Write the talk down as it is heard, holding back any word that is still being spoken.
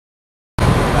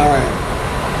All right.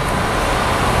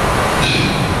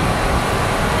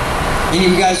 Any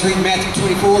of you guys read Matthew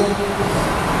 24?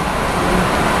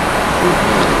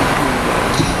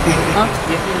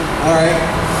 All right.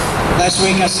 Last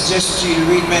week I suggested to you to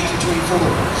read Matthew 24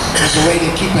 as a way to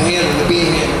keep ahead or to be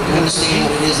ahead or to understand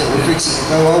what it is that we're fixing to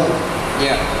go over.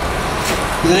 Yeah.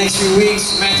 For the next few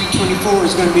weeks, Matthew 24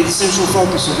 is going to be the central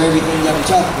focus of everything that we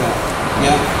talk about.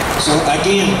 Yeah. So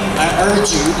again, I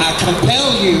urge you, I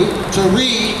compel you to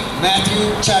read Matthew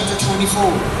chapter 24.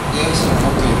 Yes?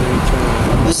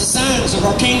 Okay. It's the signs of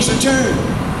our King's return.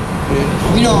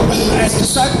 You know, as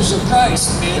disciples of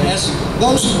Christ, man, as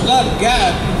those who love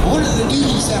God, one of the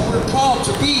duties that we're called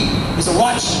to be is a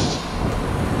watchman.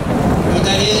 You know what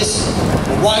that is?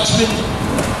 A watchman.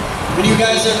 Have you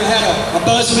guys ever had a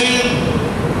buzzman?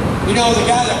 You know, the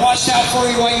guy that watched out for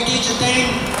you while you did your thing?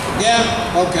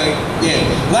 Yeah? Okay. Yeah.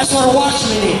 Well, that's what a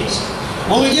watchman is.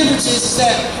 Only difference is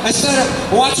that instead of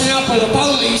watching out for the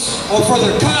police or for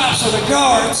the cops or the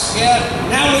guards, yeah,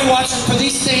 now we're watching for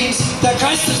these things that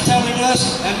Christ is telling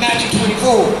us in Matthew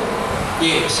 24.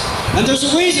 Yes. And there's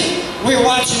a reason we're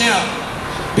watching out.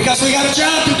 Because we got a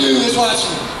job to do as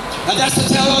watchmen. And that's to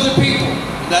tell other people.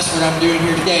 And that's what I'm doing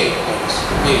here today, folks.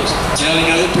 Yes. Telling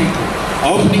other people.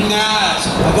 Opening the eyes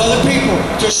of other people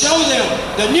to show them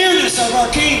the nearness of our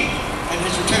King and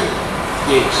His return.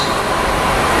 Yes.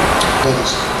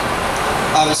 Brothers,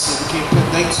 obviously we can't put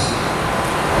dates on it.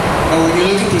 But when you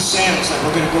look at these channels that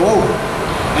we're going to go over,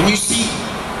 and you see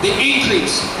the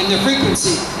increase in the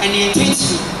frequency and the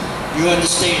intensity, you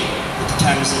understand that the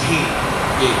time is at hand.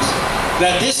 Yes.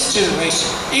 That this generation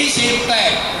is in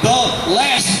fact the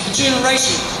last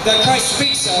generation that Christ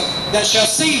speaks of that shall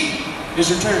see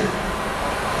His return.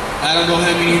 I don't know how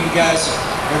many of you guys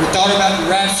ever thought about the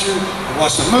rapture, or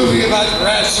watched a movie about the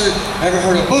rapture, ever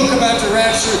heard a book about the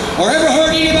rapture, or ever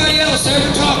heard anybody else ever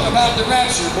talk about the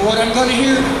rapture. But what I'm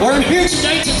here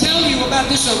today to tell you about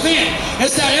this event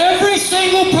is that every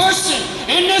single person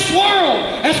in this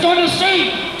world is going to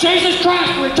see Jesus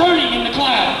Christ returning in the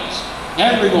clouds.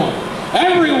 Everyone.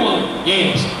 Everyone.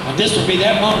 Yes. And this will be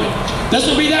that moment. This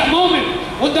will be that moment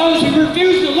when those who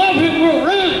refuse to love Him will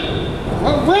run.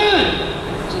 Will run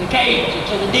to the caves and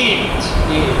to the dens.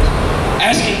 Yes.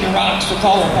 Asking the rocks to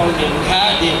fall upon them and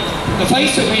hide them in the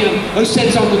face of Him who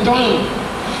sits on the throne.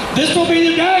 This will be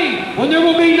the day when there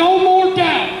will be no more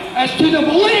doubt as to the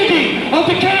validity of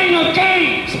the King of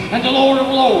Kings and the Lord of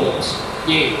Lords.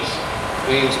 Yes.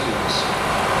 Yes, please.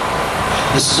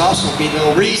 This is also be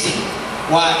the reason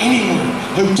why anyone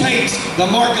who takes the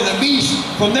mark of the beast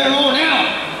from there on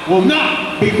out will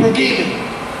not be forgiven.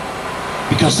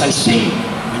 Because they seen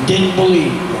and didn't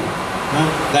believe. Huh?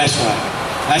 That's right.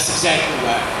 That's exactly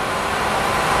right.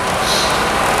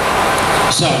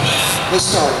 So, let's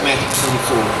start at Matthew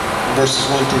 24, verses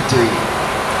 1 through 3.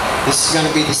 This is going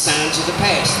to be the signs of the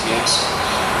past, yes?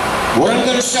 What I'm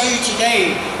going to show you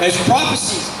today is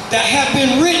prophecies that have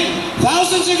been written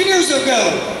thousands of years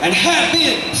ago and have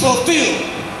been fulfilled.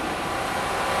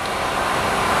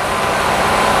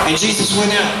 And Jesus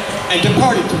went out and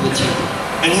departed from the temple,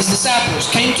 and His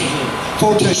disciples came to Him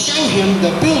for to show Him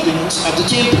the buildings of the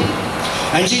temple.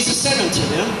 And Jesus said unto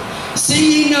them,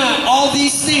 See ye not all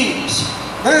these things?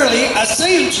 Verily I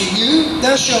say unto you,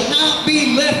 there shall not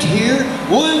be left here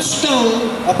one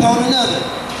stone upon another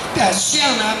that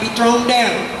shall not be thrown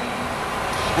down.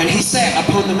 And He sat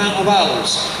upon the Mount of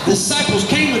Olives. The disciples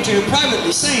came unto Him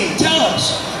privately, saying, Tell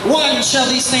us, when shall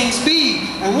these things be?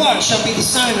 And what shall be the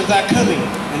sign of thy coming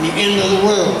and the end of the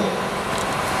world?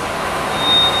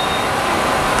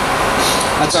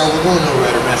 That's all we're going over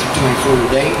at Matthew 24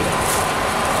 today.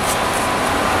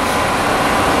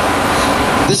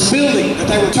 This building that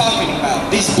they were talking about,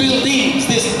 these buildings,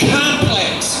 this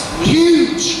complex,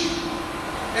 huge.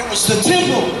 It was the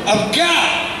temple of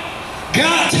God.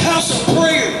 God's house of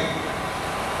prayer.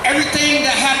 Everything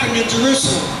that happened in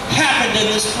Jerusalem happened in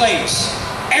this place.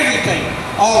 Everything.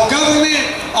 All government,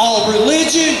 all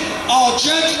religion, all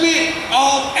judgment,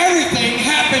 everything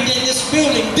happened in this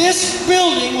building. This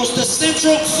building was the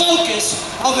central focus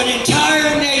of an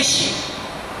entire nation.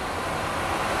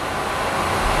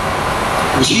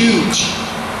 It was huge.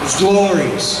 It was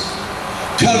glorious.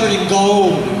 Covered in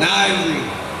gold and ivory.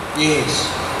 Yes.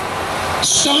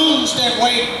 Stones that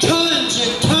weighed tons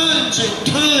and tons and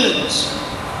tons.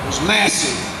 It was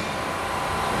massive.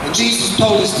 And Jesus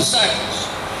told His disciples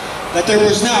that there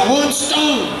was not one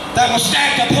stone that was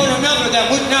stacked upon another that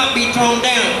would not be thrown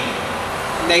down.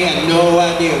 And they had no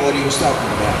idea what He was talking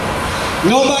about.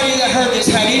 Nobody that heard this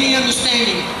had any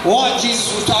understanding what Jesus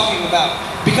was talking about.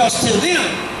 Because to them,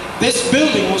 this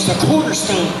building was the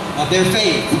cornerstone of their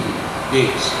faith.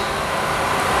 Yes.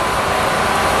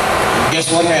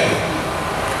 Guess what happened?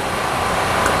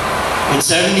 In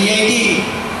 70 AD,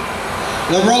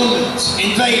 the Romans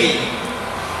invaded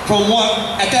from what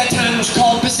at that time was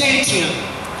called Byzantium,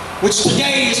 which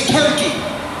today is Turkey.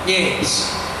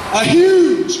 Yes. A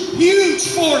huge,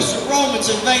 huge force of Romans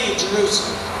invaded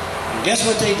Jerusalem. And guess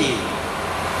what they did?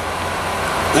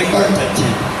 They burnt that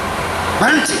temple.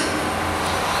 Burnt it.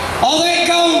 All that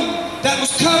gold that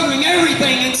was covering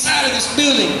everything inside of this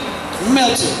building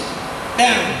melted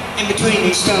down in between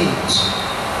these stones.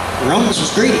 The Romans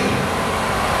was greedy.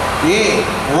 Yeah,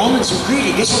 the Romans were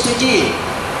greedy. Guess what they did?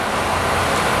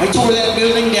 They tore that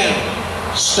building down,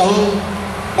 stone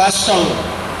by stone,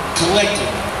 collected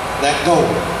that gold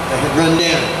that had run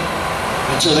down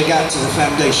until they got to the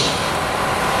foundation.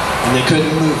 And they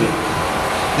couldn't move it.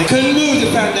 They couldn't move the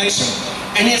foundation,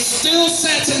 and it still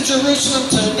sits in Jerusalem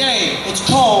today. It's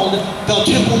called the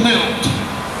Temple Mount.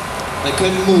 They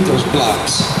couldn't move those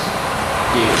blocks.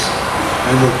 Yes.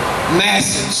 They were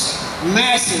massive,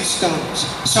 massive stones.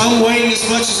 Some weighing as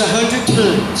much as 100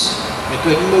 tons. They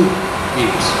couldn't move it.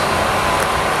 Yes.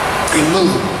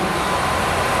 Immovable.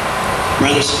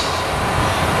 Brothers,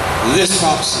 this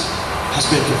prophecy has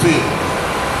been fulfilled.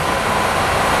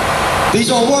 These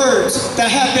are words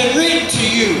that have been written to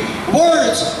you.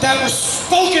 Words that were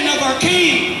spoken of our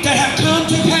King that have come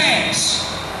to pass.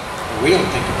 We don't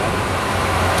think about it.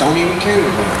 Don't even care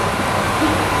about it.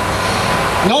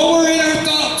 Nowhere in our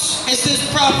thoughts is this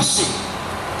prophecy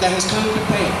that has come to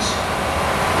pass.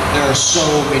 There are so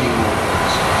many more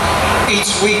words. Each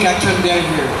week I come down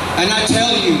here and I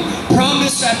tell you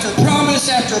promise after promise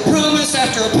after promise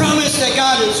after promise that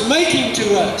God is making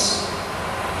to us.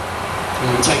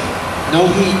 And we take no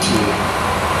heed to it.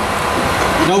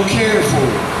 No care for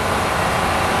it.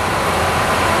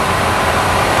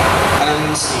 I don't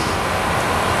understand.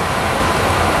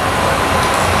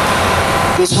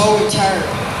 This whole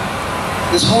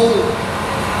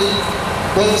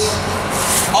brothers,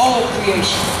 all of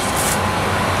creation,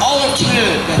 all of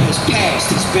time that has passed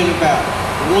has been about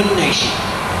one nation.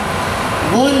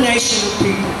 One nation of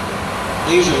people.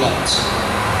 The Israelites.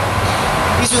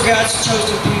 These were God's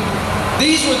chosen people.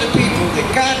 These were the people that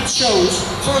God chose,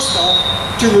 first off,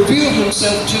 to reveal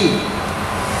Himself to.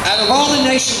 Out of all the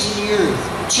nations in the earth,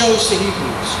 He chose the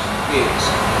Hebrews. Yes.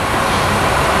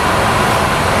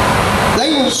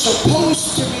 They were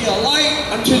supposed to be a light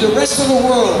unto the rest of the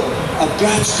world of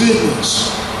God's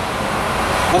goodness,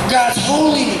 of God's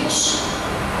holiness,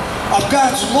 of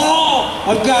God's law,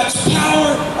 of God's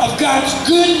power, of God's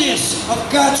goodness, of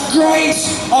God's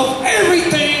grace, of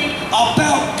everything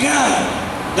about God.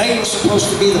 They were supposed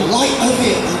to be the light of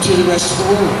it unto the rest of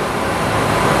the world.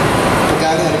 But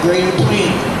God had a greater plan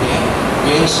than that.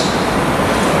 Yes.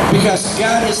 Because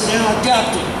God is now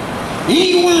adopted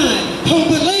anyone who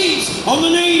believes on the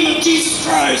name of Jesus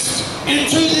Christ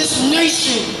into this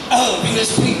nation of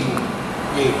His people.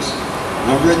 Yes.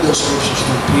 I read those scriptures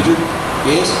from Peter.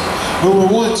 Yes. Who were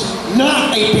once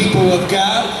not a people of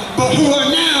God, but who are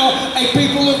now a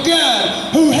people of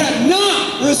God, who had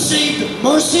not received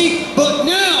mercy, but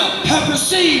now have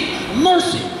received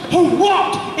mercy, who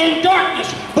walked in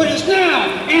darkness, but is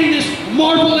now in this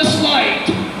marvelous light.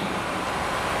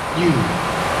 You,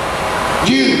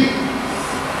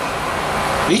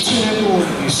 each and every one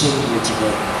of you sitting here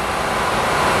today.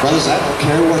 Brothers, I don't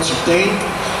care what you think.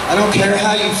 I don't care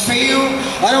how you feel.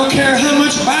 I don't care how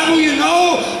much Bible you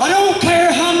know. I don't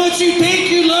care how much you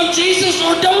think you love Jesus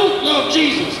or don't love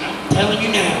Jesus. I'm telling you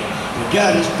now, that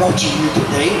God has brought you here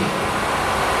today.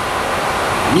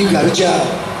 And you got a job.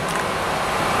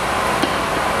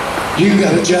 You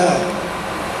got a job.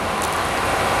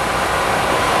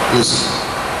 Listen.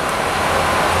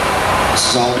 This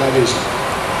is all about Israel.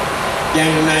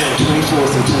 Daniel 9, 24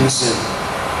 through 27.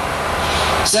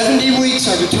 70 weeks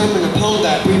are determined upon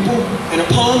that people and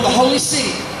upon the holy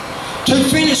city to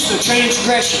finish the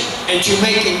transgression and to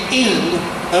make an end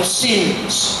of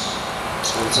sins.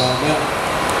 That's what it's all about.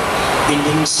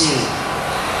 Ending sin.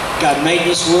 God made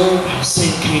this world, sin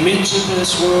came into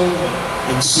this world,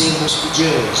 and sin must be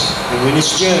judged. And when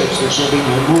it's judged, there shall be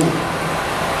no more.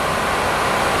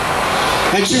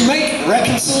 And to make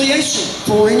reconciliation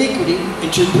for iniquity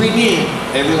and to bring in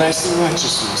everlasting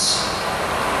righteousness.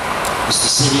 It's the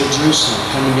city of Jerusalem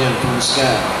coming down from the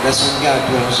sky. That's when God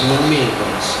dwells among men,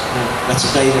 brothers. That's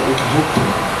a day that we can hope for.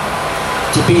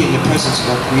 To be in the presence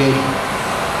of our Creator.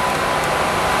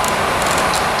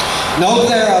 Know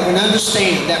thereof and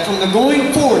understand that from the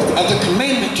going forth of the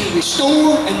commandment to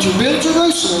restore and to build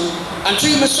Jerusalem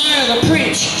unto Messiah the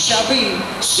Prince shall be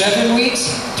 7 weeks,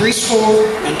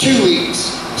 62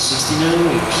 weeks, 69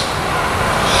 weeks.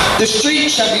 The street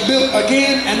shall be built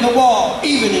again and the wall,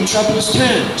 even in troublous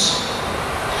times.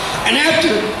 And after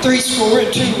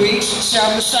 62 weeks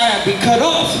shall Messiah be cut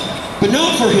off, but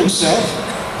not for himself.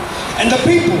 And the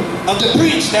people of the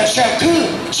prince that shall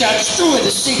come shall destroy the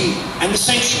city and the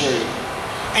sanctuary.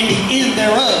 And the end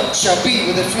thereof shall be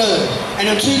with a flood. And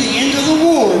unto the end of the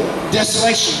war,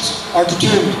 desolations are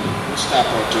determined. We'll stop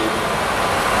right there.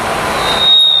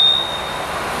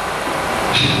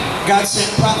 God sent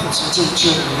prophets unto the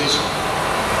children of Israel.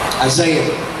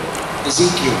 Isaiah,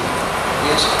 Ezekiel,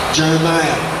 yes,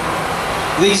 Jeremiah.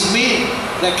 These men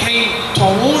that came to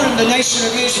warn the nation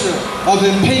of Israel of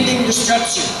impending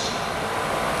destruction.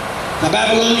 The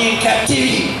Babylonian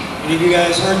captivity. Any of you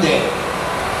guys heard that?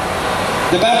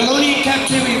 The Babylonian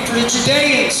captivity for the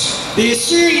Judeans. The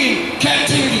Assyrian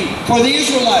captivity for the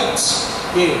Israelites.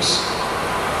 Yes.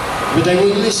 But they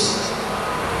wouldn't listen.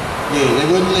 Yeah, they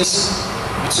wouldn't listen.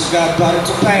 And so God brought it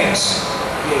to pass.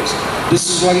 Yes. This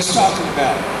is what he's talking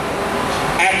about.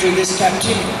 After this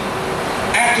captivity,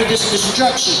 after this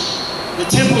destruction, the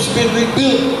temple's been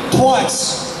rebuilt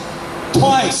twice.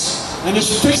 And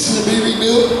it's fixing to be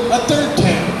rebuilt a third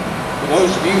time. For those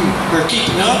of you who are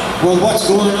keeping up with what's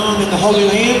going on in the Holy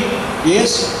Land,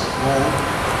 yes,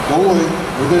 don't worry,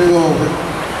 we're going to go over it.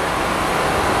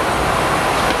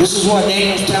 This is what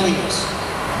Daniel's telling us.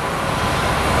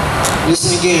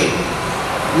 Listen again.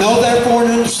 Know therefore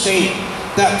and understand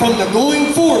that from the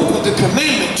going forth of the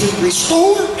commandment to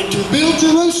restore and to build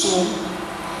Jerusalem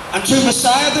unto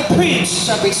Messiah the Prince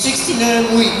shall be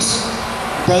 69 weeks.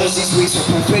 Brothers, these weeks are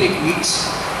prophetic weeks.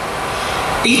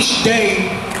 Each day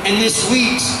in this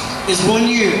weeks is 1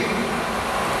 year.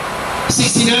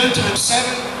 69 times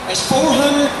 7 is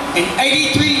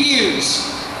 483 years.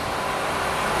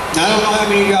 Now, I don't know how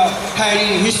many of y'all had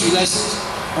any history lessons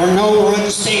or know or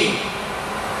understand.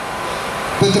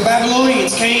 But the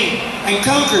Babylonians came and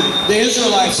conquered the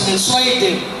Israelites and enslaved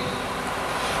them.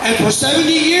 And for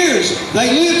 70 years, they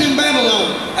lived in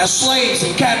Babylon as slaves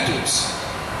and captives.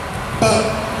 But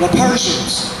the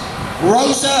Persians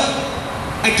rose up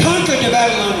and conquered the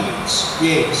Babylonians.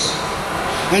 Yes.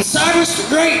 And Cyrus the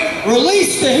Great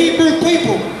released the Hebrew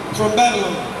people from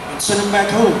Babylon and sent them back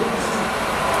home.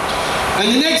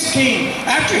 And the next king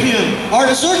after him,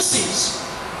 Artaxerxes,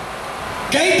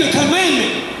 gave the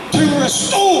commandment to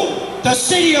restore the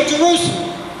city of Jerusalem.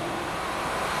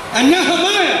 And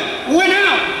Nehemiah went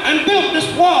out and built this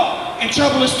wall in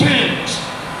troublous times.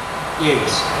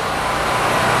 Yes.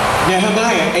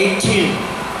 Nehemiah 8:10.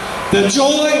 The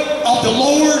joy of the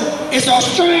Lord is our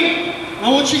strength. I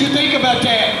want you to think about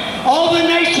that. All the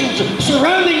nations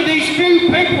surrounding these few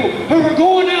people who were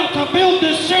going out to build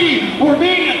this city were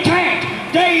being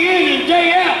attacked day in and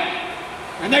day out.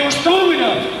 And they were strong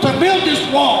enough to build this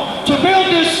wall, to build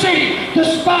this city,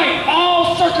 despite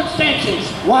all circumstances.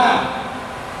 Why?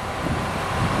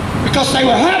 Because they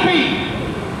were happy.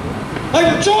 They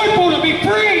were joyful to be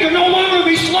free, to no longer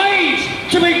be slaves,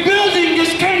 to be building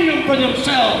this kingdom for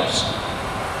themselves.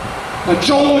 The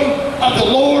joy of the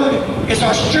Lord is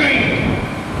our strength.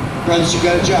 Brothers, you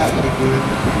got a job to do.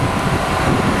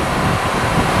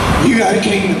 You got a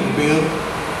kingdom to build,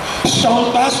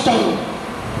 stone by stone.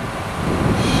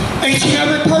 Each and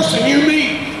every person you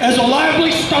meet is a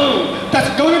lively stone that's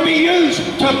going to be used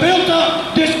to build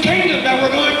up this kingdom that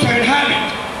we're going to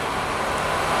inhabit.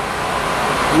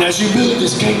 And as you build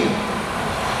this kingdom,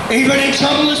 even in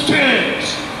troublous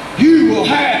times, you will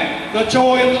have the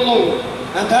joy of the Lord.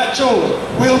 And that joy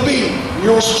will be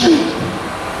your strength.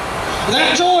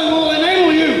 That joy will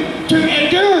enable you to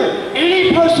endure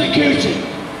any persecution,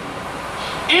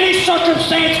 any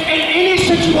circumstance, in any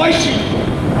situation,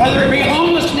 whether it be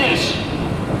homelessness,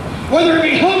 whether it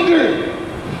be hunger,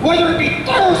 whether it be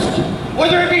thirst,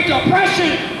 whether it be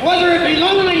depression, whether it be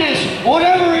loneliness,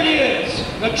 whatever it is.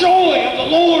 The joy of the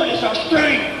Lord is our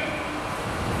strength.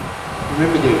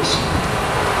 Remember this.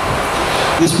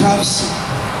 This prophecy,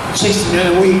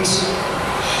 69 weeks.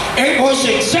 It was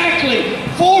exactly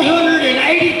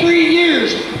 483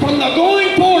 years from the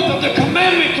going forth of the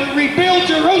commandment to rebuild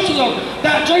Jerusalem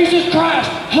that Jesus Christ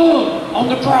hung on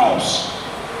the cross.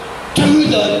 To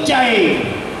the day.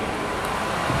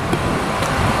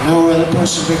 No other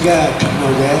person but God could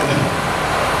know that.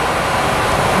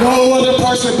 No other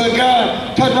person but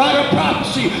God could write a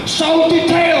prophecy so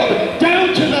detailed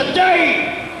down to the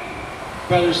day.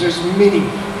 Brothers, there's many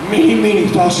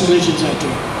false religions out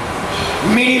there.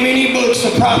 Many books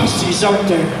of prophecies out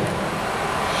there.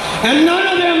 And none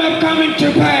of them have come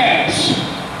into pass.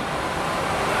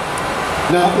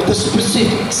 Not with the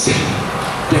specifics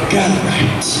that God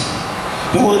writes.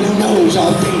 The one who knows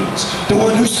all things. The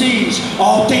one who sees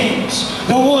all things.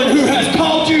 The one who has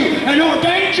called you and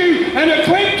ordained you and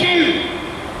equipped you.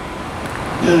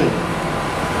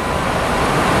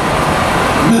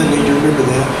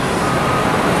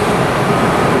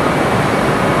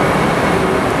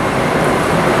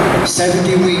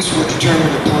 70 weeks were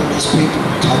determined upon this people,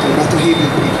 talking about the Hebrew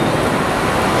people.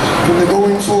 From the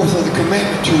going forth of the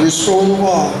commandment to restore the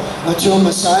law until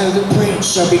Messiah the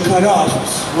Prince shall be cut off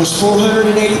was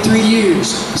 483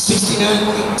 years, 69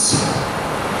 weeks.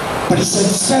 But he said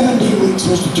 70 weeks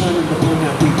was determined upon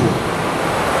that people.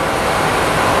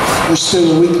 There's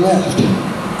still a week left.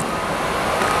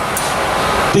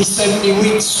 These 70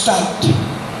 weeks stopped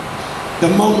the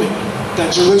moment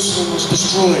that Jerusalem was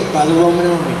destroyed by the Roman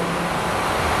army.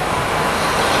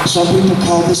 Some people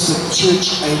call this the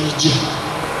church age.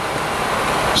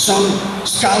 Some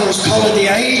scholars call it the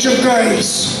age of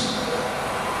grace.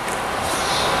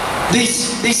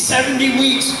 These 70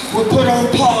 weeks were put on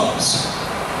pause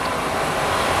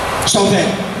so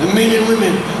that the men and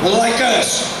women like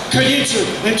us could enter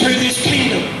into this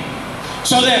kingdom.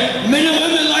 So that men and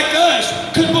women like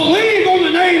us could believe on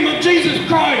the name of Jesus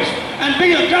Christ and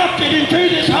be adopted into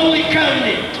this holy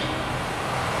covenant.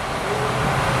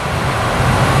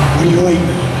 What are you waiting on?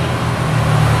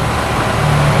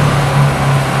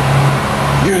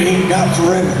 You ain't got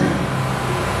forever.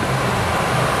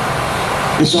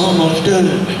 It's almost done.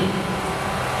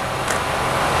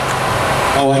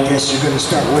 Oh, I guess you're going to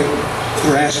start waiting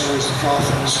for asteroids to fall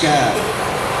from the sky.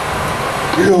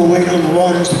 You're going to wait on the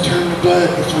waters to turn to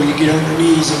blood before you get on your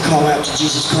knees and call out to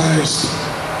Jesus Christ.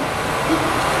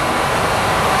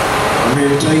 I'm here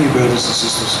to tell you, brothers and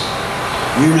sisters,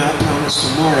 you're not promised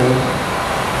tomorrow.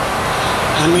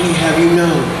 How many have you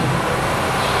known?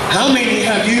 How many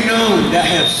have you known that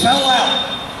have fell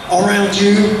out around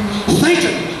you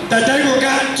thinking that they were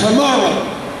got tomorrow?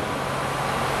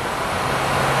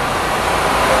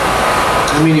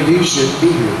 How many of you should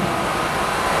be here?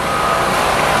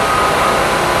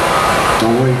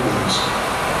 Don't wait, guys.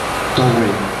 Don't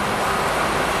wait.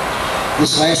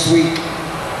 This last week,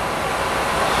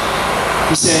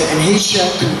 he said, and he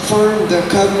shall confirm the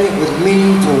covenant with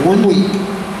many for 1 week.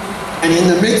 And in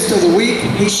the midst of the week,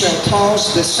 he shall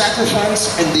cause the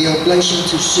sacrifice and the oblation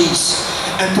to cease.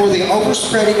 And for the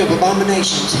overspreading of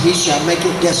abominations, he shall make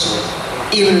it desolate,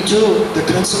 even until the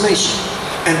consummation.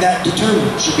 And that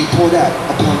determined should be poured out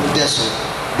upon the desolate.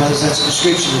 Brothers, that's a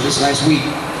description of this last week.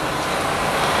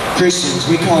 Christians,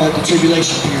 we call it the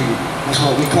tribulation period. That's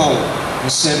what we call it.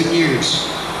 It's 7 years.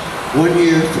 1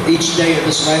 year for each day of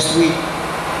this last week.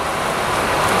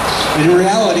 In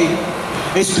reality,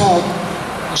 it's called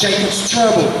Jacob's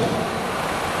trouble.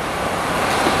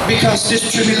 Because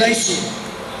this tribulation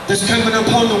that's coming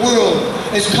upon the world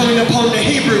is coming upon the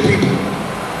Hebrew people.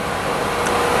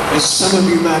 As some of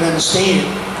you might understand,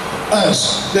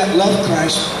 us that love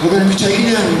Christ, we're going to be taken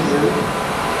out of the world.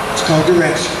 It's called the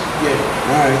rapture. Yeah,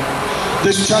 alright.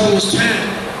 This troublous time,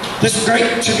 this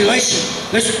great tribulation,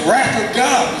 this wrath of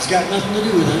God has got nothing to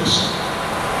do with us.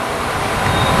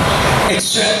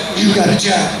 Except you got a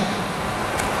job.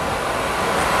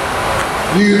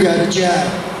 You got a job.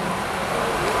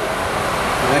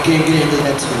 And I can't get into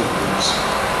that today, please.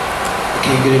 I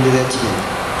can't get into that today.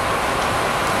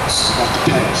 This is about the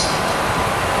past.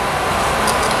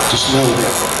 Just know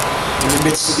that in the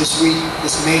midst of this week,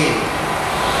 this man,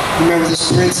 remember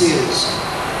this prince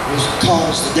was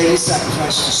caused the daily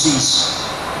sacrifice to cease.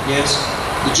 Yes,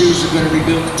 the Jews are going to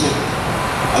rebuild the temple.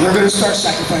 And they're going to start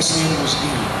sacrificing animals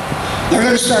again. They're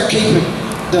going to start keeping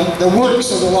the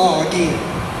works of the law again.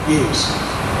 Yes,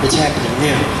 it's happening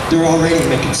now. They're already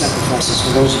making sacrifices for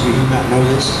those of you who might know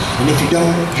this. And if you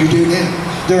don't, you do now.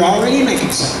 They're already making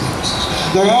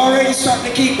sacrifices. They're already starting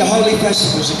to keep the holy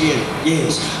festivals again.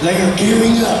 Yes, they are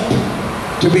gearing up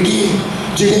to begin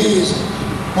Judaism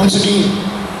once again.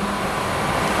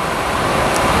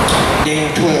 Daniel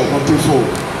 12, 1 through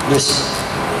 4. Listen.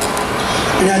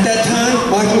 And at that time,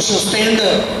 Michael shall stand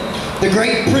up. The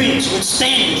great prince which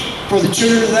standeth for the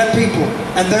children of that people.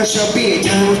 And there shall be a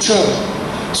time of trouble,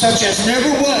 such as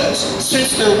never was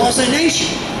since there was a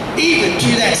nation, even to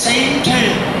that same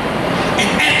time. And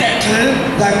at that time,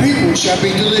 thy people shall be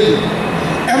delivered.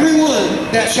 Every one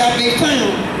that shall be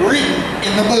found written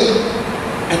in the book.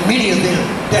 And many of them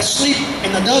that sleep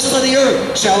in the dust of the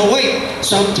earth shall awake,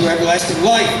 some to everlasting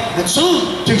life, and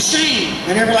some to shame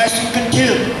and everlasting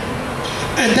contempt.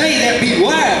 And they that be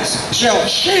wise shall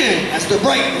shine as the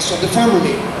brightness of the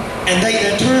firmament, and they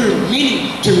that turn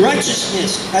many to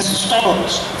righteousness as the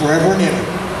stars forever and ever.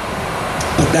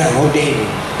 But thou, O Daniel,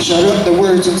 shut up the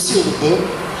words and seal the book,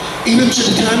 even to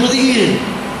the time of the end.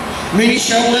 Many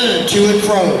shall run to and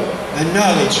fro, and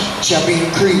knowledge shall be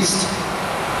increased.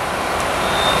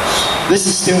 This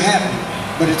is still happening,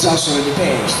 but it's also in the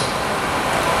past.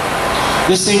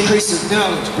 This increase of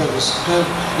knowledge, brothers,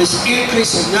 this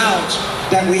increase of knowledge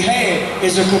that we have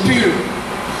is a computer.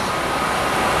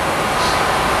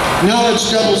 Knowledge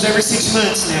doubles every 6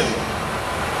 months now.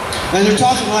 And they're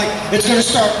talking like it's going to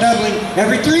start doubling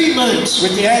every 3 months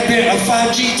with the advent of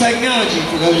 5G technology.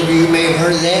 For those of you who may have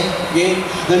heard of that. Yeah.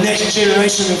 The next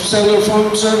generation of cellular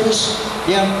phone service.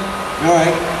 Yeah. All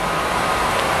right.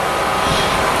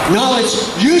 Knowledge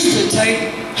used to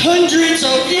take hundreds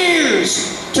of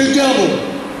years to double.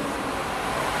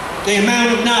 The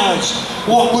amount of knowledge,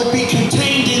 what would be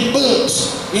contained in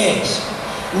books. Yes.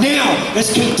 Now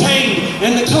it's contained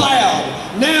in the cloud.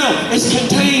 Now it's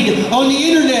contained on the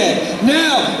internet.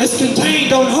 Now it's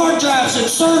contained on hard drives and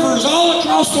servers all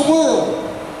across the world.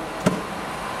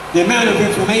 The amount of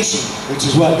information, which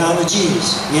is what knowledge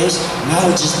is. Yes,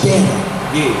 knowledge is data.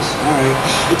 Yes, all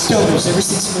right. It doubles every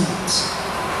 6 months.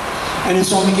 And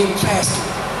it's only getting faster.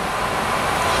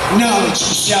 Knowledge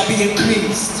shall be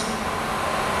increased.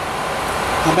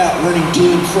 How about running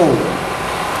to and fro?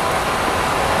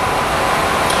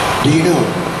 Do you know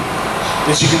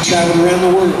that you can travel around the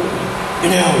world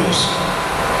in hours?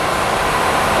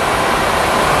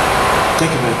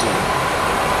 Think about that.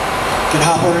 You can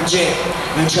hop on a jet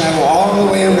and travel all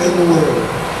the way around the world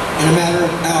in a matter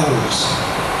of hours.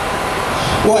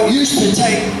 What used to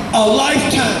take a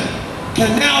lifetime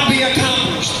can now be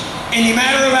accomplished in a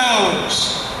matter of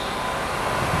hours.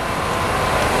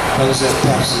 How does that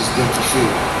prophecy is good for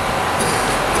food?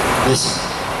 Listen,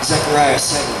 Zechariah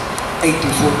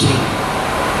 7:8-14.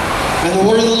 And the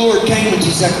word of the Lord came unto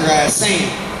Zechariah,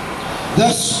 saying,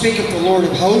 Thus speaketh the Lord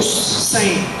of hosts,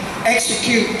 saying,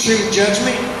 Execute true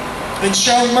judgment, and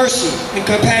show mercy and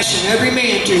compassion every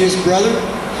man to his brother,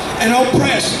 and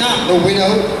oppress not the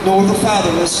widow, nor the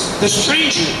fatherless, the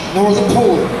stranger, nor the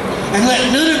poor. And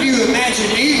let none of you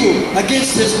imagine evil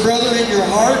against his brother in your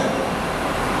heart.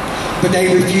 But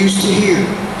they refused to hear,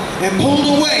 and pulled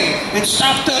away, and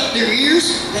stopped up their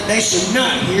ears, that they should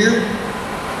not hear.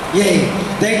 Yea,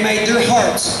 they made their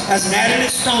hearts as an adamant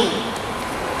stone,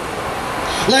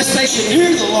 lest they should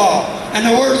hear the law, and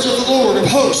the words of the Lord of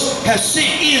hosts have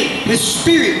sent in his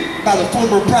spirit by the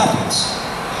former prophets.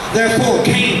 Therefore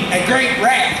came a great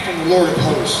wrath from the Lord of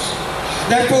hosts.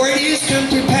 Therefore it is come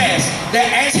to pass,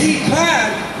 that as he cried,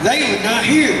 they would not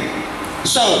hear.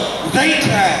 So they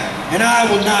cried, and I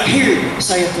will not hear,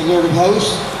 saith the Lord of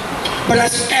hosts. But I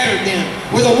scattered them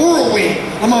with a whirlwind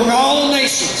among all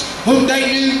nations, whom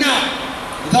they knew not.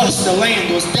 Thus the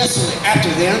land was desolate after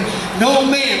them. No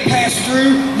man passed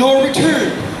through, nor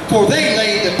returned, for they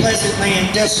laid the pleasant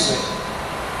land desolate.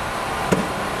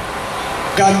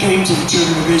 God came to the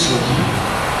children of Israel.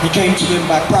 He came to them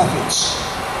by prophets.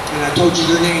 And I told you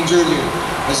their names earlier.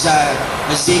 Isaiah,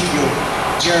 Ezekiel,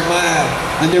 Jeremiah,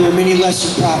 and there were many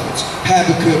lesser prophets.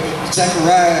 Habakkuk,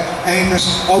 Zechariah, Amos,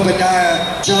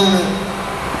 Obadiah, Jonah,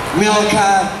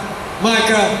 Malachi,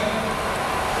 Micah.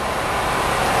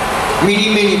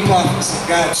 Many prophets that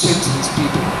God sent to these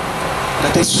people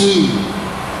that they slew.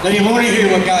 They didn't want to hear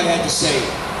what God had to say.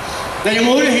 They didn't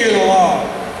want to hear the law.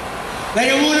 They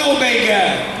didn't want to obey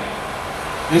God.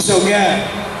 And so God,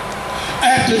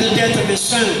 after the death of his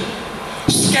son,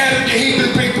 scattered the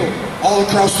Hebrew people all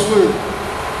across the world.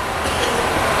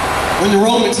 When the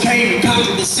Romans came and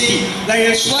conquered the city, they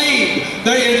enslaved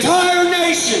the entire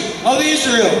nation of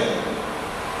Israel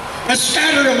and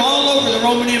scattered them all over the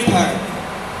Roman Empire.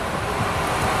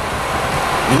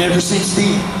 And ever since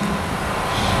then,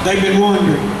 they've been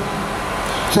wandering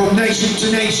from nation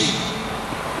to nation,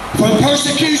 from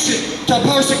persecution to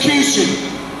persecution,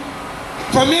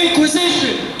 from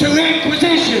inquisition to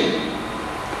inquisition,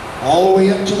 all the way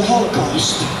up to the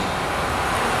Holocaust.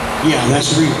 Yeah,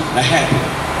 that's real. That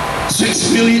happened.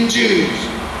 6 million Jews.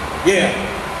 Yeah.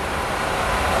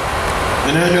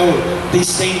 And I know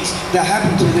these things that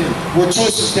happened to them were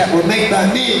choices that were made by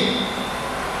men.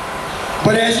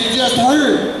 But as you just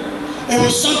heard, it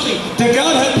was something that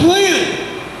God had planned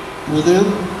for them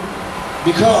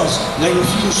because they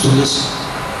refused to listen.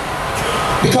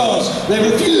 Because they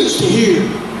refused to hear.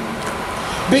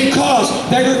 Because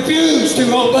they refused to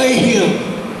obey Him.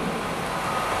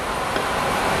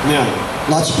 Now,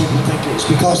 lots of people think it was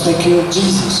because they killed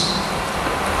Jesus.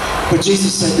 But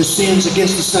Jesus said the sins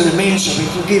against the Son of Man shall be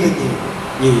forgiven them.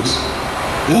 Yes.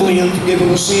 The only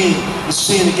unforgivable sin is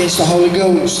sin against the Holy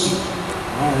Ghost.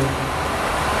 Alright.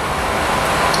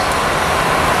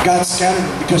 God scattered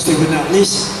them because they would not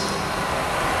listen.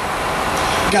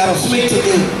 God afflicted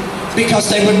them because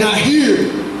they would not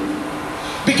hear.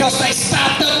 Because they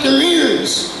stopped up their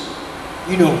ears.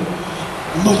 You know,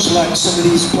 much like some of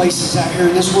these places out here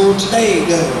in this world today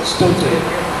does, don't they?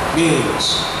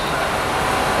 Yes.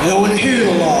 They don't want to hear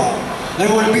the law. They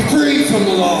want to be free from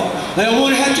the law. They don't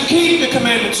want to have to keep the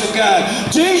commandments of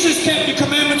God. Jesus kept the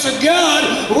commandments of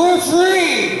God. We're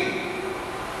free.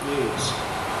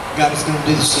 God is going to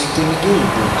do the same thing again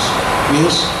for us.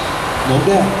 Yes, no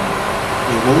doubt.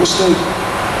 Make no mistake.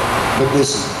 But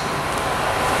listen.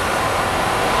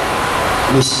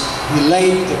 Listen. He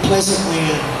laid the pleasant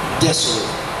land desolate.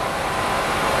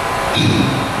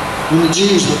 When the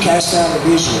Jews were cast out of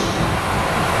Israel,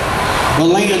 the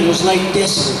land was laid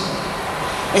desolate.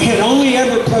 It had only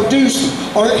ever produced,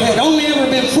 or it had only ever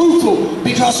been fruitful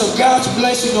because of God's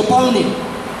blessing upon it.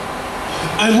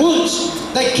 And once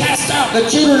they cast out the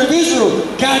children of Israel,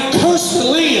 God cursed the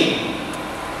land,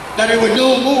 that it would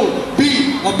no more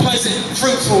be a pleasant,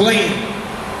 fruitful land.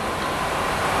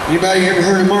 Anybody ever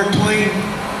heard of Mark Twain?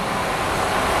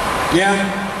 Yeah?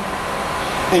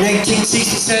 In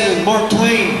 1867, Mark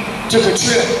Twain took a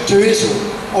trip to Israel,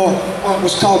 or what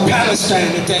was called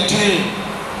Palestine at that time.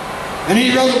 And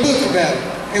he wrote a book about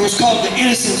it. It was called The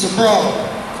Innocents Abroad.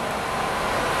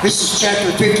 This is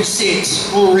chapter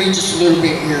 56. We'll read just a little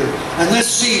bit here. And let's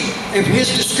see if his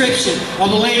description of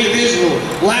the land of Israel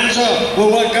lines up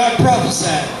with what God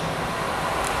prophesied.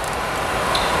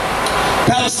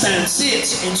 Palestine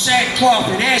sits in sackcloth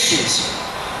and ashes.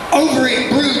 Over it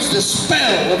broods the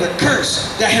spell of a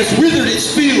curse that has withered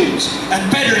its fields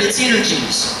and fettered its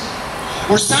energies.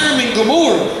 Where Sodom and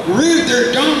Gomorrah reared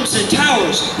their domes and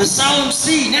towers, the solemn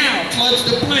sea now floods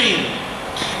the plain,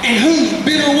 in whose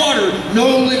bitter water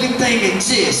no living thing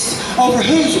exists, over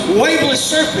whose waveless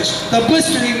surface the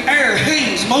blistering air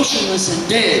hangs motionless and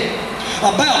dead,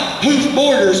 about whose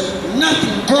borders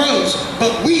nothing grows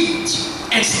but weeds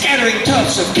and scattering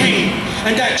tufts of cane,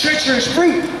 and that treacherous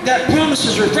fruit that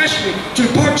promises refreshment to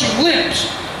parching lips,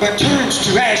 but turns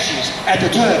to ashes at the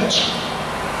touch.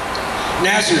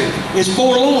 Nazareth is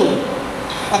forlorn.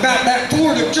 About that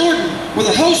ford of Jordan, where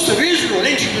the host of Israel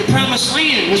entered the promised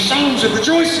land with songs of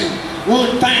rejoicing,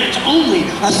 one finds only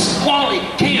a squalid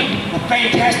camp of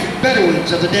fantastic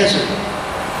Bedouins of the desert.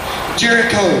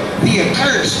 Jericho, the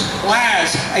accursed,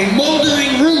 lies a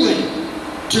moldering ruin.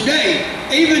 Today,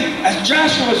 even as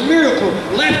Joshua's miracle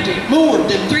left it more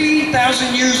than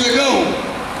 3,000 years ago,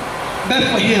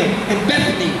 Bethlehem and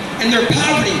Bethany and their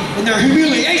poverty and their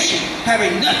humiliation,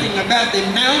 having nothing about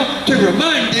them now to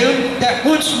remind them that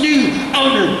once knew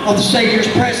honor of the Savior's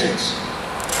presence.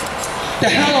 The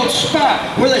hallowed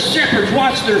spot where the shepherds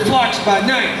watched their flocks by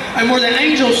night and where the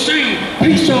angels sing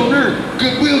peace on earth,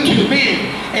 goodwill to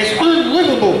men, is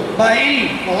unlivable by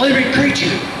any living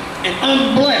creature and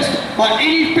unblessed by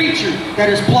any feature that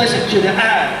is pleasant to the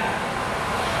eye.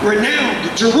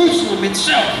 Renowned Jerusalem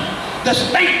itself, the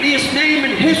stateliest name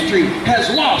in history, has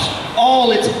lost all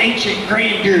its ancient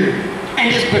grandeur and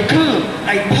has become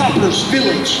a pauper's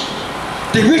village.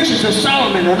 The riches of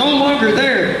Solomon are no longer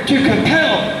there to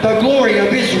compel the glory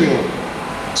of Israel.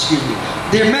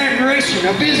 The admiration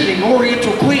of visiting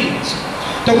Oriental queens.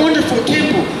 The wonderful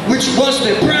temple, which was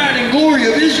the pride and glory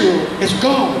of Israel, is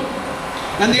gone.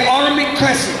 And the Ottoman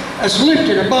crescent is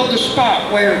lifted above the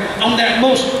spot where, on that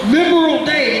most memorable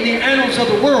day in the annals of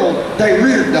the world, they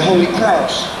reared the Holy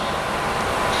Cross.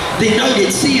 The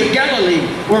noted Sea of Galilee,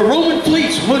 where Roman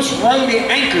fleets once rode at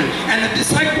anchor and the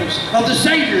disciples of the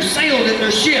Savior sailed in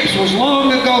their ships, was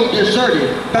long ago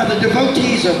deserted by the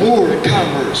devotees of war and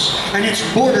commerce, and its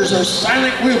borders are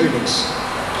silent wilderness.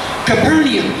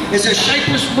 Capernaum is a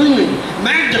shapeless ruin.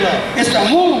 Magdala is the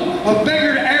home of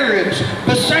beggared Arabs.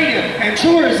 Bethsaida and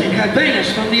Chorazin have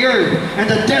vanished from the earth, and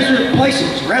the desert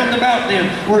places round about them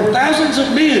where thousands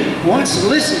of men once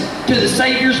listened to the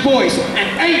Savior's voice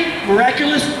and ate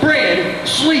miraculous bread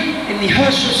sleep in the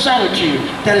hush of solitude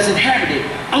that is inhabited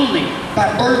only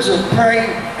by birds of prey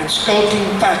and skulking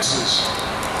foxes.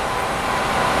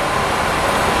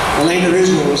 The land of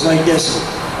Israel was laid desolate,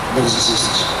 brothers and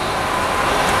sisters.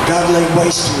 God laid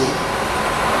waste to it,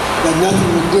 that nothing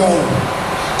would grow,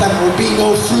 that there would be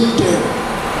no fruit there.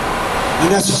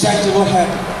 And that's exactly what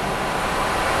happened.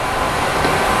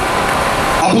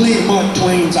 I believe Mark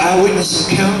Twain's eyewitness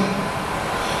account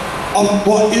of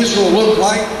what Israel looked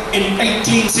like in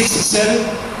 1867.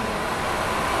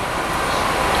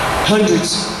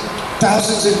 Hundreds,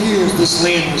 thousands of years this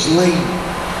land was laid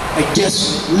a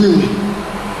desolate ruin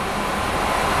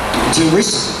until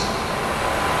recently.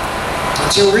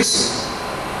 Until recently.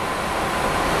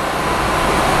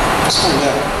 Let's find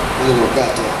out a little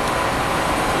about that.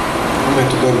 I'm going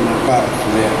to have to go to my Bible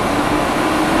for that.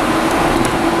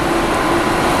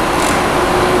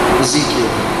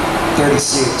 Ezekiel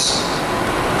 36.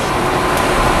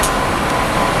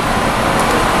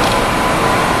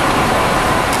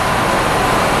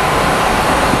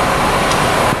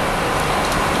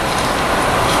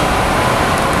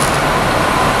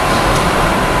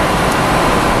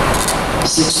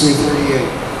 Through 38.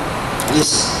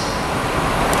 Listen.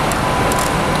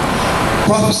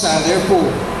 Prophesy therefore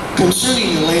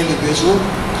concerning the land of Israel,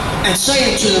 and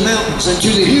say unto the mountains, and to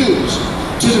the hills,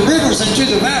 to the rivers, and to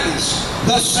the valleys,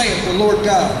 thus saith the Lord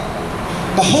God,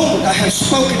 Behold, I have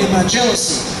spoken in my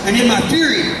jealousy, and in my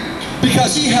fury,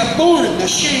 because ye have borne the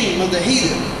shame of the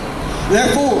heathen.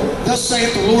 Therefore, thus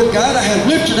saith the Lord God, I have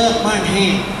lifted up mine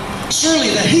hand. Surely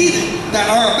the heathen that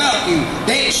are about you,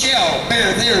 they shall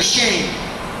bear their shame.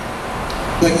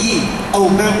 But ye, O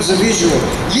mountains of Israel,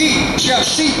 ye shall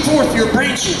shoot forth your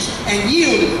branches, and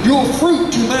yield your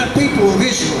fruit to my people of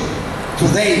Israel, for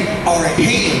they are at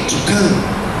hand to come.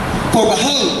 For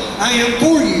behold, I am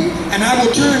for you, and I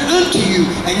will turn unto you,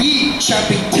 and ye shall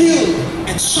be tilled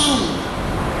and sown.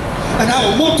 And I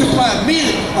will multiply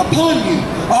men upon you,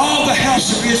 all the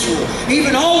house of Israel,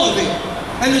 even all of it.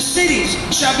 And the cities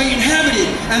shall be inhabited,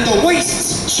 and the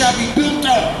wastes shall be built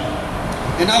up.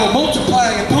 And I will multiply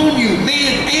upon you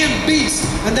man and beast,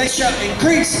 and they shall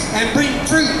increase and bring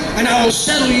fruit. And I will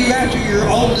settle you after your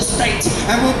old estates,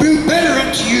 and will do better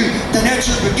unto you than at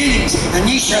your beginnings. And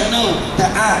ye shall know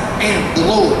that I am the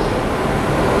Lord.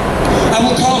 I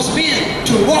will cause men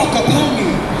to walk upon you,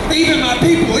 even my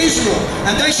people Israel,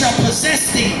 and they shall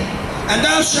possess thee. And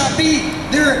thou shalt be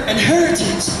their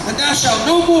inheritance, and thou shalt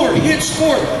no more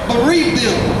henceforth bereave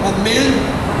them of men.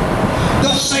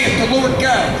 Thus saith the Lord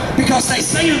God, because they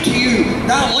say unto you,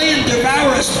 Thy land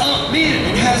devourest up men,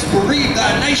 and hast bereaved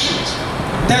thy nations.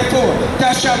 Therefore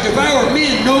thou shalt devour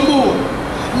men no more,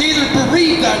 neither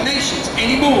bereave thy nations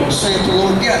any more, saith the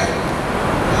Lord God.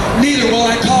 Neither will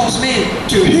I cause men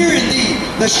to hear in thee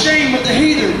the shame of the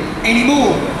heathen any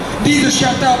more. Neither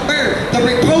shalt thou bear the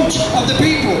reproach of the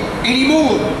people any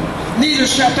more. Neither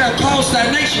shalt thou cause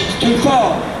thy nations to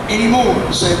fall any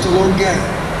more, saith the Lord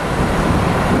God.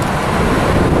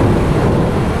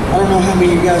 I don't know how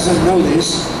many of you guys don't know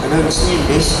this and understand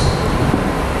this,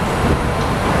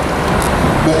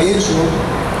 but Israel,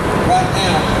 right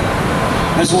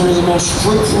now, is one of the most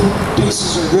fruitful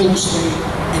pieces of real estate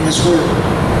in this world.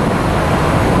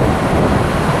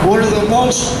 One of the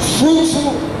most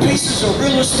fruitful pieces of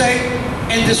real estate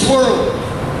in this world.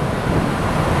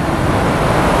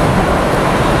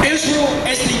 Israel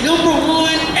is the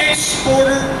 #1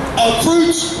 exporter of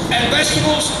fruits and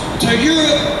vegetables to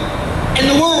Europe in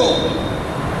the world.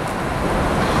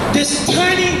 This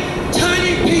tiny,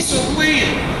 tiny piece of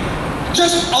land,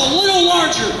 just a little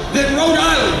larger than Rhode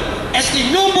Island, is the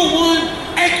 #1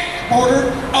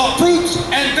 exporter of fruits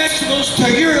and vegetables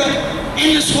to Europe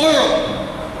in this world.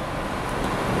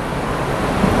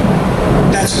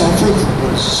 That's called fruitful,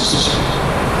 brothers and sisters.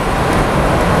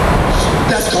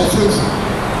 That's called fruitful.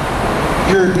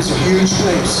 Europe is a huge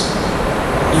place.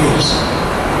 Yes.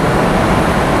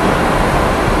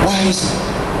 Why is it?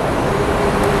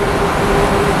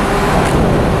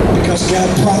 Because God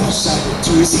prophesied it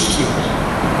to Ezekiel.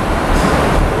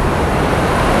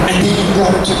 And then he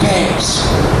brought it to pass.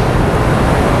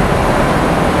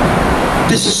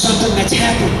 This is something that's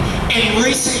happened in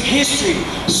recent history.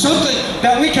 Something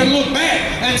that we can look back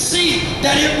and see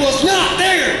that it was not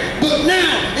there, but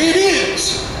now it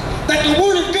is. That the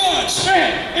Word of God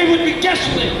said it would be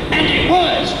desolate, and it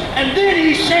was. And then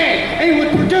he said it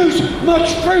would produce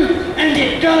much fruit, and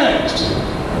it does.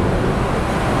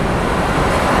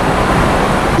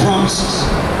 Promises.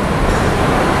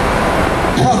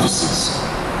 Prophecies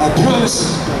are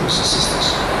promises, brothers and sisters.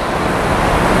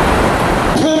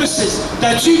 Promises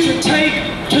that you can take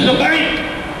to the bank.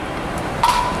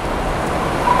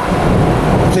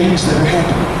 Things that are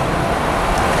happening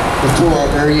before our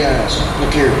very eyes.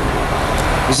 Look here.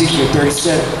 Ezekiel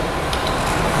 37.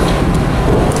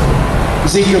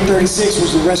 Ezekiel 36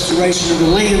 was the restoration of the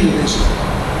land of Israel.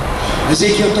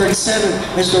 Ezekiel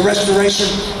 37 is the restoration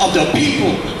of the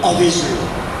people of Israel.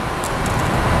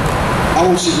 I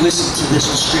want you to listen to this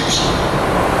inscription.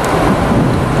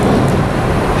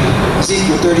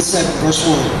 Ezekiel 37, verse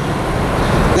 1.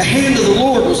 The hand of the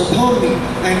Lord was upon me,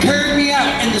 and carried me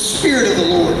out in the spirit of the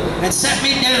Lord, and sat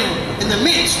me down in the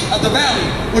midst of the valley,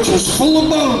 which was full of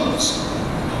bones,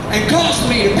 and caused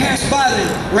me to pass by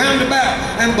them round about.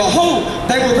 And behold,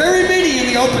 they were very many in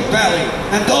the open valley,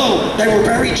 and lo, they were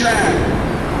very dry.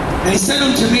 And he said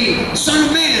unto me, Son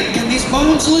of man, can these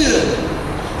bones live?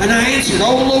 And I answered,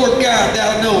 O Lord God,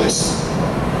 thou knowest.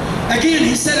 Again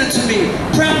he said unto me,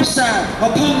 Prophesy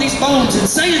upon these bones, and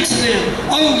say unto them,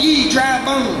 O ye dry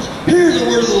bones, hear the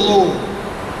word of the Lord.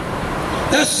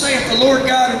 Thus saith the Lord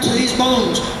God unto these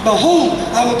bones, Behold,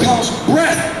 I will cause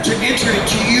breath to enter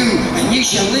into you, and ye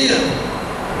shall live.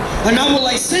 And I will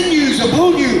lay sinews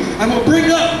upon you, and will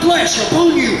bring up flesh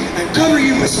upon you, and cover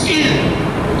you with skin,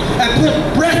 and put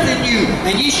breath in you,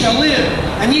 and ye shall live,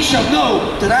 and ye shall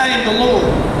know that I am the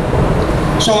Lord.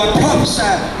 So I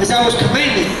prophesied as I was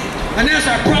commanded. And as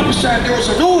I prophesied, there was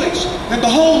a noise, and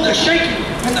behold, a shaking,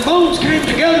 and the bones came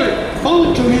together,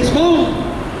 bone to his bone.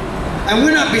 And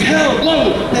when I beheld,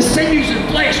 lo, the sinews and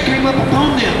flesh came up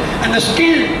upon them, and the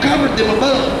skin covered them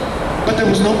above, but there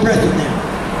was no breath in them.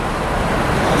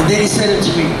 And then he said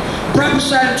unto me,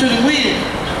 prophesy unto the wind,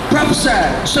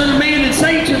 prophesy, son of man, and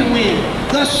say to the wind,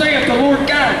 thus saith the Lord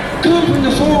God, come from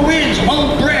the four winds,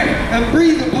 O breath, and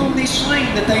breathe upon these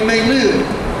slain that they may live.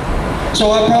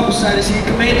 So I prophesied as he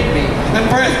commanded me, and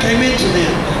breath came into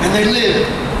them, and they lived,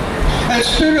 and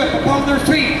stood up upon their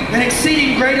feet, an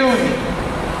exceeding great army.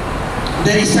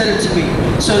 Then he said unto me,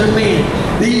 son of man,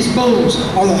 these bones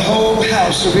are the whole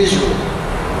house of Israel.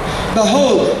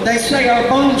 Behold, they say our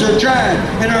bones are dried,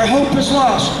 and our hope is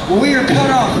lost. We are cut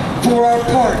off for our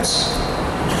parts.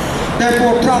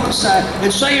 Therefore prophesy,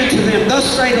 and say unto them, thus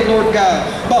say the Lord God,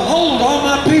 behold, all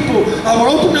my people, I will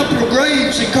open up your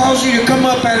graves, and cause you to come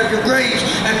up out of your graves,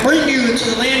 and bring you into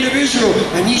the land of Israel,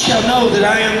 and ye shall know that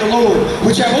I am the Lord,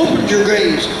 which have opened your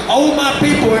graves. All my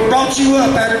people have brought you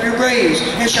up out of your graves,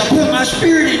 and shall put my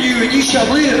spirit in you, and ye shall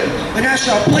live, and I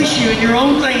shall place you in your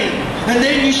own land. And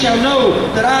then you shall know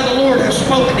that I, the Lord, have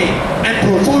spoken it, and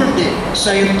performed it,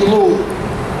 saith the Lord.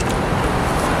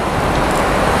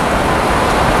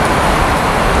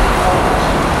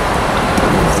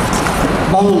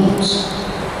 Bones.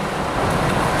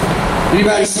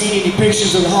 Anybody seen any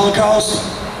pictures of the Holocaust?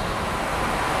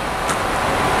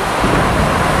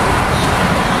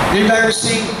 Anybody ever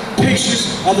seen pictures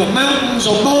of the mountains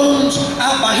of bones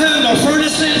out behind the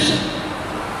furnaces?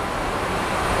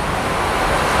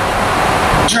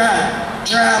 Dry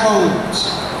bones.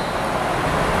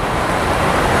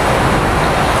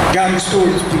 God restored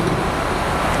his people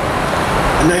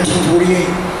in 1948.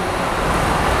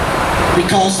 He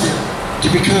caused them to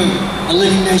become a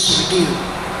living nation again.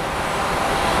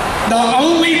 The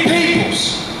only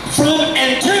peoples from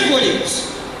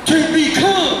antiquities to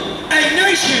become a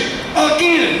nation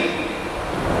again.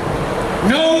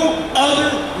 No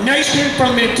other nation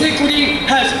from antiquity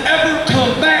has ever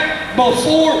come back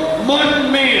before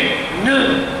modern man.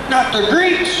 None. Not the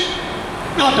Greeks,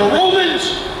 not the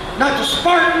Romans, not the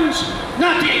Spartans,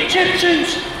 not the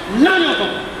Egyptians, none of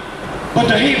them, but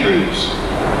the Hebrews.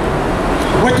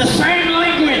 With the same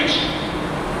language,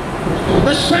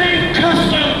 the same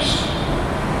customs,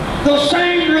 the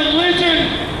same religion.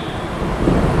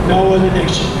 No other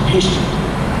nation in history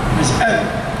has ever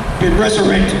been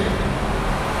resurrected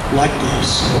like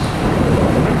this.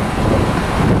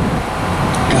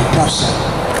 God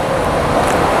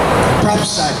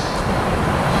prophesied,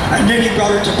 and then he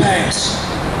brought it to pass.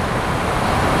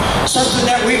 Something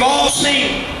that we've all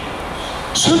seen,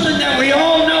 something that we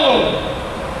all know,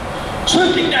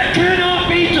 something that cannot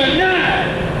be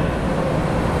denied.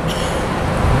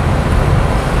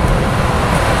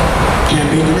 Can't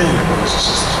be denied, brothers and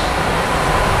sisters.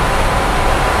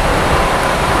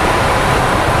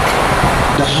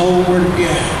 The whole Word of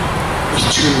God is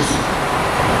truth.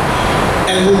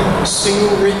 Every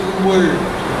single written word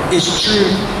is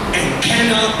truth and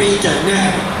cannot be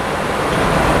denied.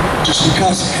 Just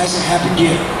because it hasn't happened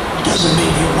yet, doesn't mean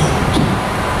it won't.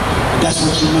 And that's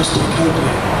what you must take hope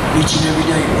in. Each and every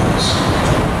day, brothers.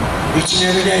 Each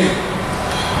and every day.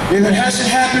 If it hasn't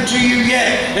happened to you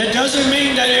yet, it doesn't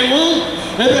mean that it won't.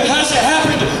 If it hasn't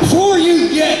happened for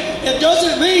you yet, it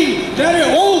doesn't mean that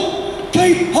it won't.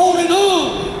 Keep holding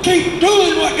on. Keep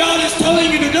doing what God is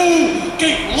telling you to do.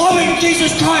 Keep loving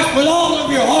Jesus Christ with all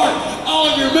of your heart, all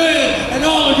of your mind, and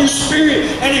all of your spirit,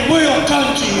 and it will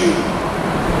come to you.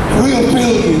 It will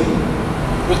fill you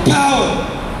with power,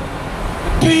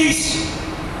 and peace,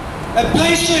 and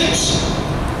patience.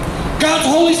 God's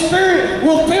Holy Spirit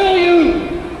will fill you,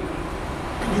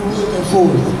 and you will go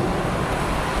forth.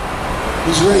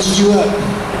 He's raised you up.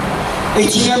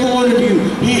 Each and every one of you,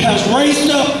 He has raised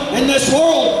up in this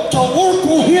world to work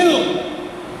for Him.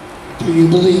 Do you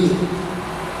believe it?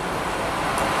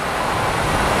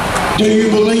 Do you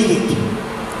believe it?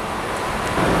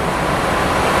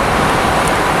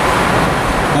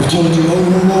 I've told you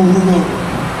over and over and over.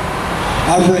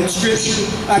 I've read scripture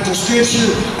after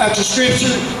scripture after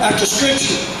scripture after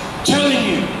scripture telling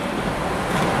you.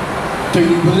 Do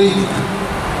you believe it?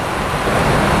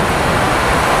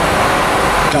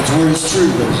 God's word is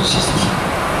true, brothers and sisters.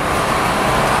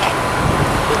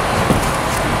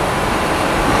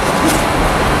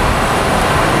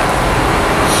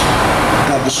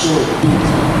 God restored the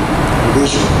people of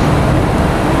Israel.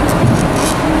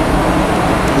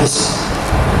 Listen,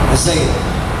 Isaiah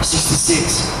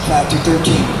 66, 5 through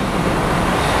 13.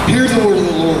 Hear the word of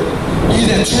the Lord, you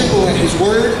that tremble at His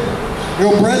word,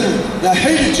 your brethren that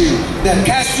hated you, that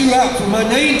cast you out for my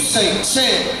name's sake,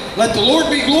 said, let the Lord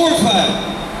be glorified.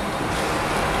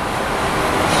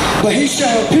 But he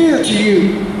shall appear to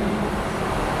you.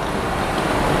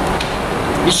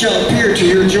 He shall appear to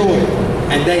your joy,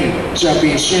 and they shall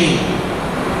be ashamed.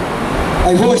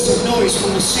 A voice of noise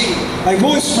from the sea, a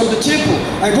voice from the temple,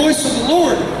 a voice of the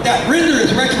Lord that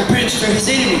rendereth recompense to his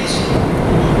enemies.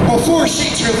 Before she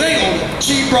travailed,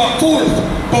 she brought forth.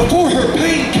 Before her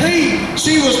pain came,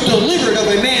 she was delivered of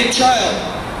a man-child.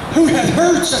 Who hath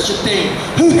heard such a thing?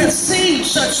 Who hath seen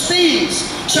such things?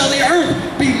 Shall the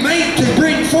earth be made to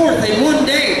bring forth in one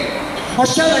day? Or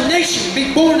shall a nation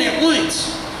be born at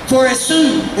once? For as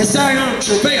soon as Zion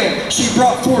travailed, she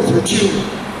brought forth her children.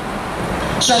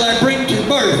 Shall I bring to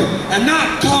birth, and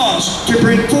not cause to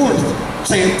bring forth,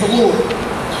 saith the Lord.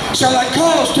 Shall I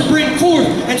cause to bring forth,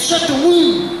 and shut the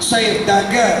womb, saith thy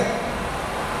God.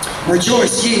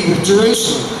 Rejoice ye with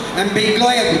Jerusalem, and be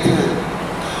glad with her.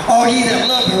 All ye that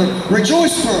love her,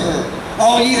 rejoice for her.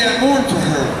 All ye that mourn for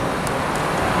her.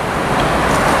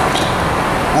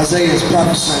 Isaiah is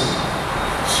prophesying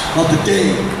of the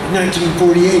day of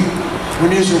 1948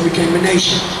 when Israel became a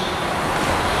nation.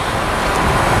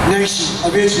 The nation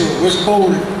of Israel was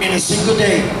born in a single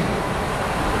day.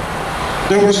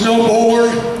 There was no war.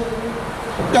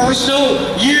 There was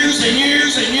no years and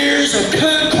years and years of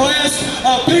conquest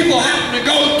of people having to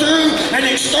go through and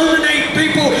exterminate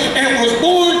people. It was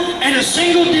born in a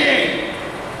single day.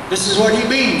 This is what he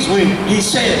means when he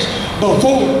says,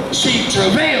 before she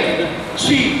travailed,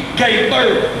 she gave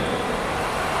birth.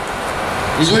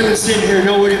 These women sitting here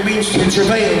know what it means to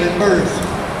travail in birth.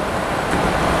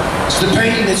 It's the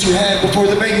pain that you have before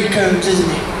the baby comes, isn't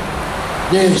it?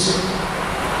 Yes.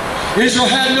 Israel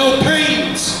had no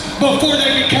pains before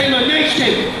they became a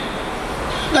nation.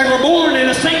 They were born in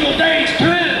a single day's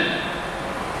time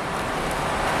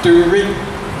through a written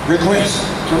request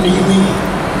from the UN.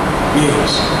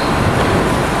 Yes.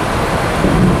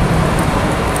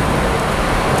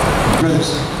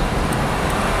 Brothers,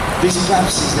 these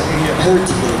prophecies that we have heard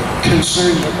today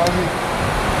concerning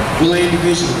the land of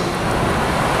Israel,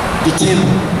 the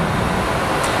temple,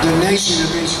 the nation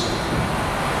of Israel,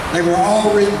 they were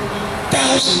all written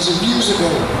thousands of years ago.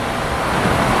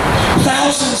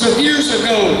 Thousands of years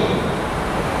ago.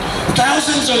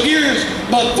 Thousands of years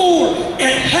before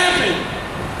it happened.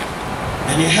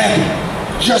 And it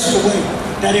happened just the way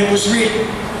that it was written.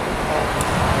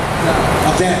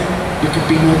 Of that, there could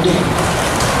be no doubt.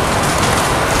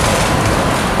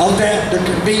 Of that, there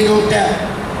could be no doubt.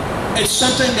 It's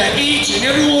something that each and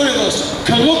every one of us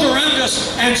can look around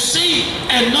us and see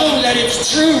and know that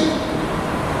it's true.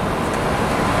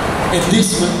 If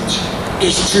this much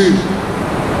is true,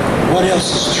 what else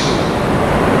is true?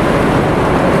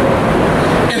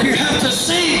 If you have to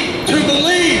see to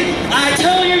believe, I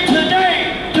tell you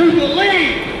today to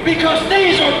believe, because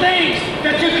these are things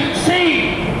that you can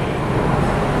see.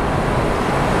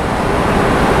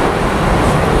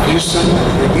 Here's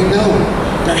somebody that you know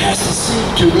that has to see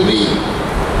to believe,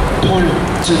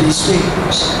 pointing to these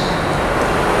things.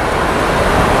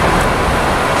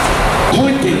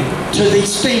 Pointing to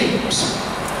these things.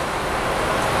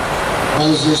 Well,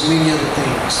 there's many other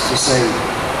things to say,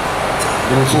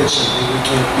 but unfortunately we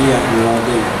can't be out here all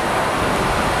day.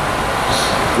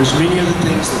 There's many other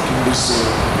things that can be said,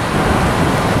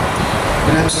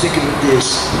 but I'm sticking with this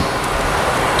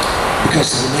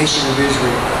because of the nation of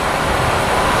Israel,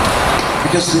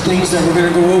 because the things that we're going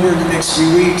to go over in the next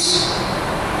few weeks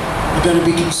are going to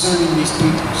be concerning these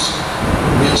peoples.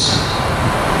 Yes.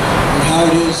 And how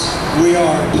it is we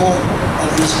are a part of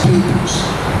these peoples.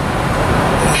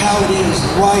 And how it is,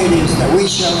 and why it is that we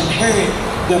shall inherit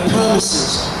the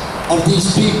promises of these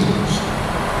peoples.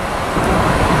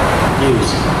 Yes.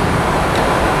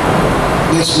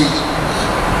 Next week,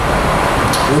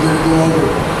 we're going to go over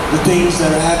the things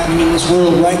that are happening in this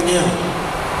world right now.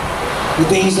 The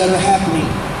things that are happening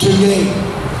today.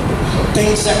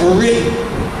 Things that were written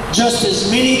just as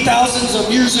many thousands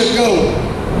of years ago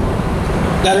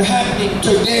that are happening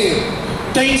today.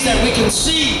 Things that we can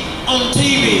see on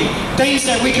TV. Things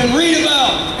that we can read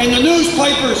about in the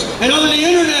newspapers and on the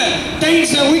internet.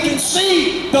 Things that we can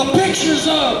see the pictures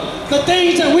of. The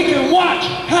things that we can watch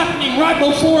happening right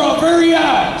before our very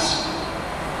eyes.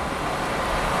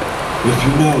 If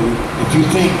you know, if you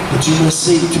think that you must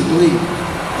see to believe.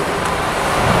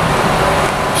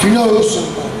 If you know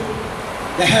somebody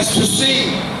that has to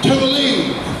see to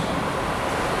believe.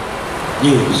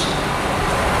 Yes.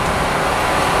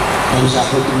 Brothers, I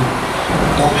hope you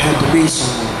don't have to be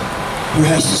someone who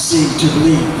has to see to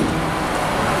believe.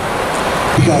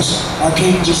 Because our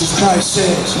King Jesus Christ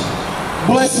says,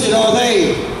 blessed are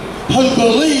they who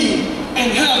believe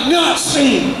and have not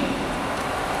seen.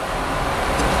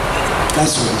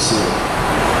 That's what he said.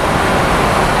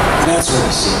 That's what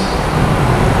he said.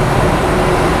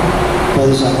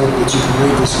 Brothers, I hope that you can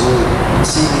read this word and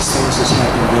see these things that's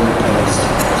happened in the past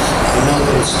and know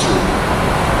that it's true.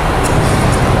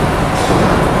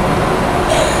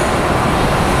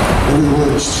 Every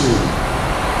word is true.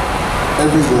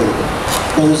 Every word.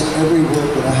 Brothers, every word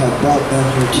that I have brought down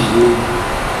here to you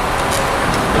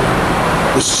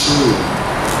is true.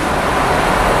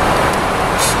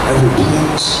 Every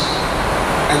promise,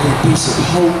 every piece of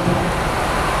hope,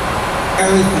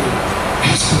 everything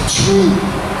has been true.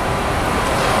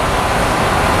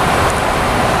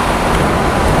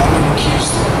 I've been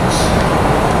accused of this.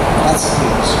 Lots of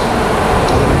things.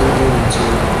 I don't want to go into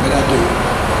it, but I do.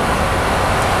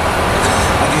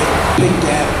 I get picked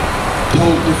at,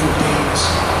 told different things.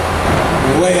 And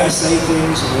the way I say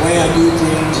things, and the way I do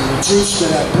things, and the truths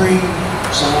that I bring,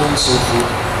 so on and so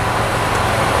forth.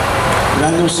 But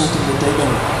I know something that they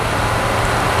don't.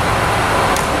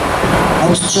 I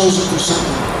was chosen for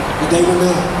something that they were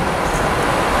not.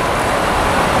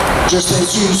 Just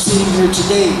as you sitting here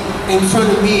today in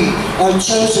front of me are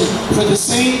chosen for the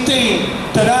same thing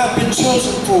that I've been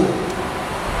chosen for.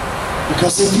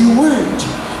 Because if you weren't,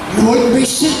 you wouldn't be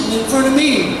sitting in front of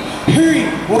me,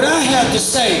 hearing what I have to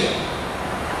say,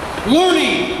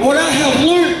 learning what I have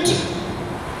learned,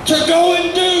 to go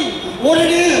and do what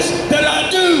it is that I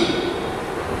do.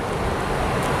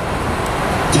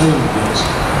 Tell you guys,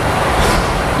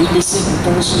 you'd be sitting in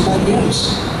front of somebody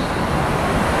else.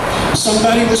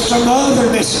 Somebody was some other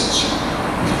message.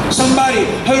 Somebody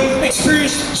who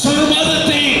experienced some other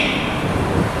thing.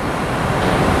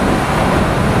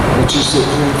 But you sit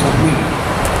here in front of me.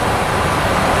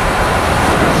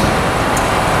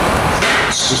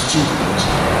 It's just truth, guys.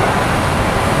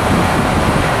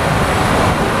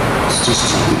 It's just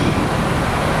truth.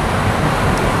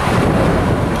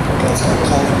 God's got a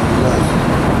calling in your life.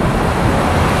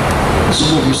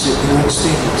 Some of you sit here and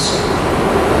understand this.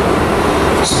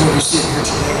 Some of you sitting here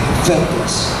today have felt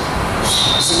this.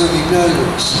 Some of you know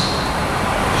this.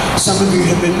 Some of you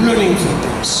have been running from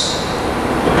this.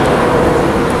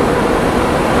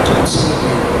 Some of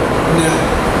you now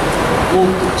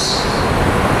want this.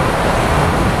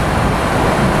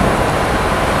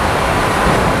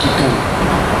 Keep coming.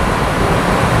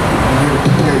 I'm here to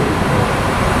prepare you.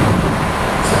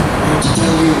 I'm here to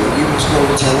tell you what you must go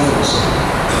and tell others.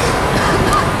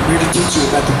 I'm here to teach you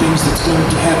about the things that's going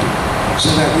to happen, so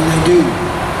that when they do,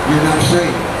 you're not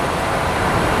afraid.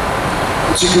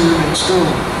 That you can remain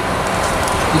strong.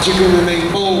 That you can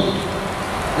remain bold.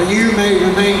 That you may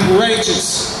remain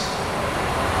courageous.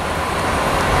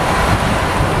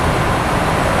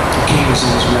 The King is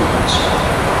on his way, guys.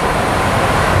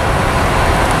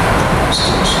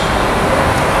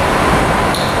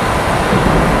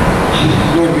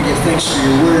 Lord, we give thanks for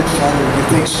your word, Father. We give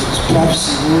thanks for this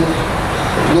prophecy, Lord.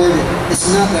 Lord, it's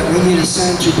not that we need a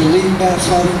sign to believe by,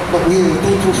 Father, but we are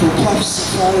thankful for prophecy,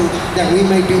 Father, that we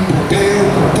may be prepared,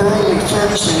 thoroughly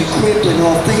furnished and equipped in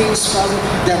all things, Father,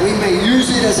 that we may use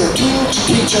it as a tool to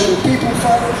teach other people,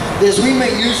 Father, as we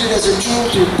may use it as a tool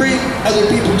to bring other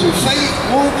people to faith,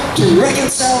 Lord, to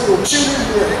reconcile your children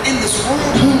who are in this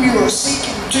world, whom you are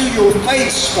seeking to your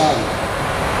face, Father.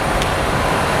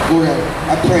 Lord,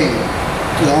 I pray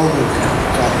for the armor,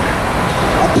 Father.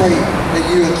 I pray that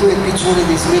you equip each one of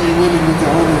these men and women with the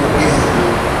armor of God,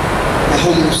 Lord. The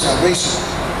helmet of salvation,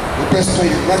 the breastplate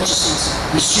of righteousness,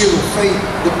 the shield of faith,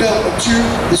 the belt of truth,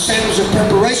 the sandals of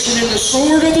preparation, and the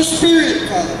sword of the Spirit,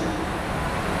 Father.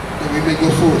 That we may go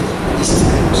forth in these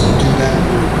times and do that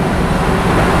work.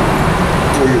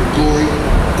 For your glory,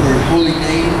 for your holy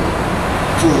name,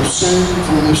 for your Son,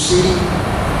 for your city.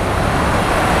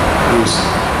 Please.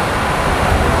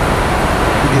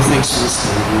 We give thanks for this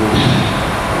day, Lord.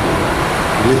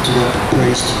 We lift it up and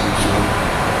praise to you, Father.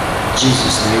 In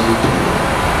Jesus' name we pray.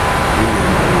 Amen.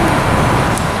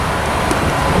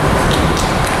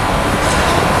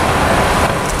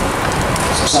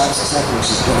 Some signs and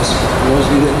sacraments, guys. For those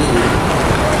of you that need it.